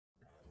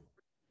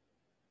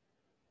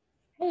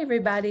Hey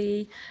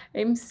everybody,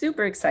 I'm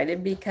super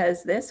excited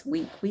because this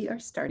week we are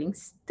starting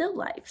still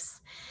lifes.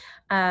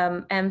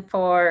 And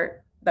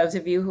for those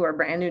of you who are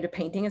brand new to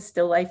painting, a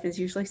still life is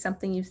usually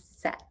something you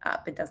set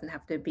up. It doesn't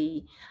have to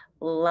be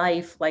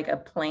life like a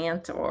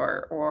plant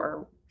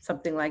or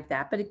something like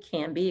that, but it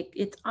can be.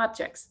 It's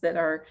objects that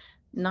are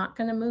not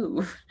going to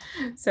move.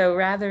 So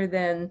rather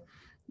than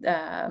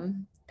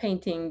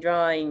painting,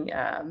 drawing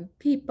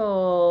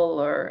people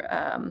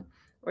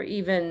or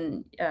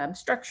even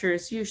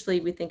structures,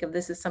 usually we think of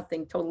this as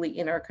something totally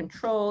in our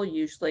control,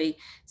 usually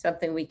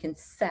something we can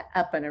set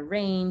up and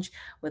arrange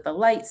with a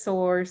light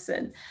source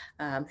and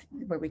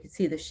where we can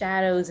see the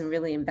shadows and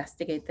really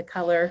investigate the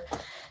color.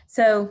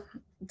 So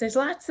there's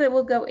lots that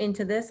will go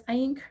into this. I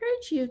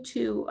encourage you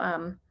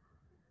to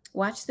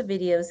watch the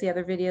videos, the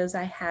other videos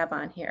I have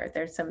on here.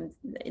 There's some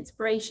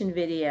inspiration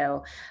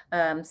video,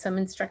 some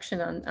instruction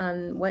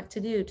on what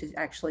to do to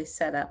actually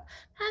set up.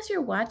 As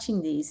you're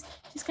watching these,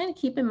 just kind of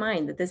keep in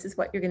mind that this is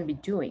what you're going to be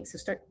doing. So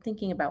start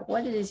thinking about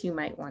what it is you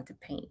might want to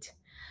paint.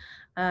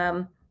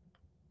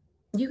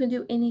 You can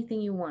do anything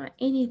you want.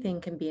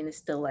 Anything can be in a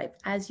still life,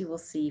 as you will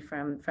see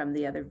from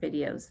the other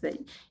videos. That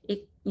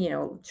it,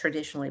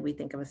 traditionally we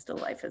think of a still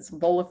life as a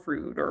bowl of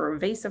fruit or a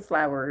vase of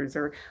flowers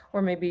or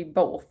maybe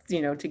both,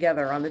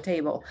 together on the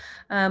table.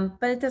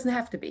 But it doesn't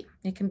have to be.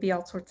 It can be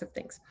all sorts of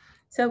things.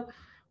 So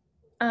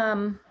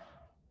um,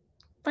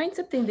 find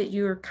something that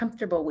you're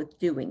comfortable with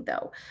doing,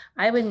 though.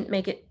 I wouldn't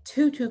make it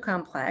too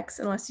complex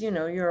unless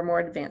you're a more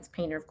advanced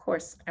painter. Of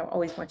course, I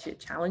always want you to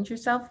challenge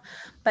yourself.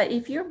 But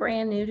if you're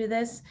brand new to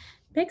this,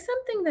 pick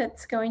something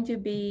that's going to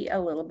be a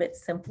little bit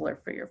simpler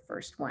for your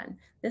first one.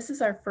 This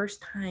is our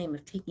first time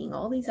of taking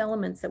all these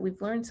elements that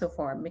we've learned so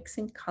far,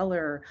 mixing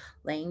color,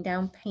 laying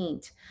down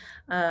paint,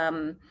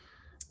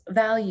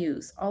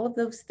 values, all of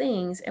those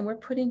things, and we're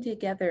putting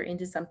together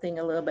into something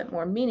a little bit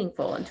more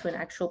meaningful, into an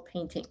actual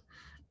painting.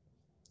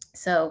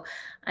 So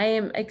I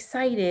am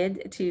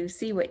excited to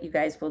see what you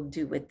guys will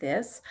do with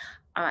this.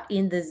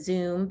 In the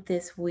Zoom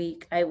this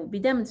week, I will be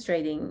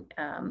demonstrating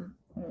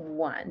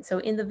one. So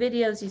in the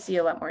videos, you see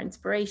a lot more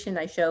inspiration.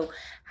 I show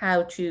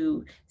how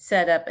to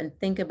set up and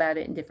think about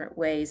it in different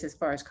ways as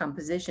far as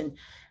composition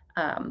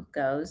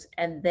goes.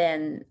 And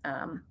then,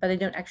 but I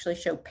don't actually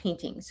show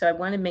painting. So I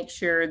want to make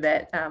sure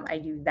that I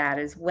do that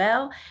as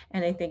well.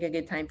 And I think a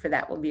good time for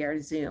that will be our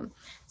Zoom.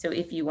 So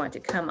if you want to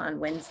come on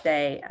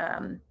Wednesday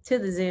to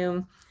the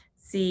Zoom,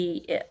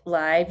 see it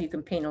live, you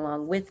can paint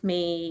along with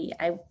me.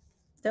 I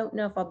don't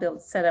know if I'll be able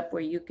to set up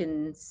where you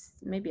can,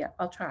 maybe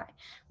I'll try,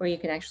 where you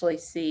can actually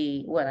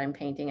see what I'm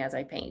painting as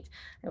I paint.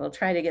 I will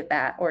try to get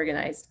that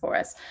organized for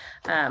us.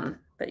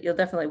 But you'll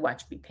definitely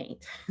watch me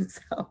paint.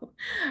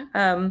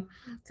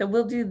 So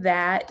we'll do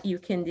that. You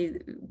can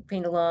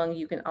paint along.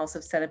 You can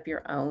also set up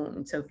your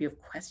own. So if you have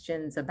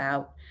questions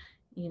about,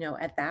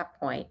 at that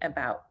point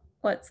about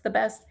what's the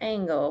best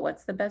angle,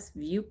 what's the best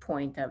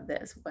viewpoint of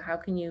this, how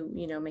can you,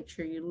 make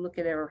sure you look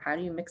at it, or how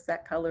do you mix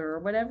that color, or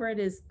whatever it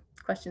is,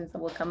 questions that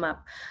will come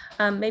up.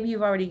 Maybe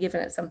you've already given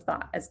it some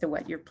thought as to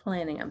what you're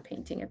planning on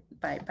painting it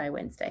by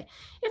Wednesday.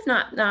 If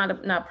not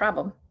a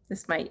problem.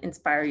 This might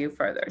inspire you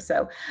further.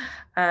 So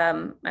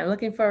I'm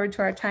looking forward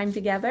to our time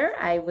together.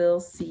 I will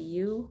see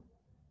you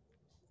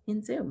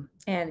in Zoom.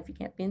 And if you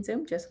can't be in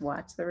Zoom, just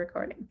watch the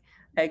recording.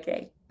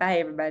 Okay, bye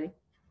everybody.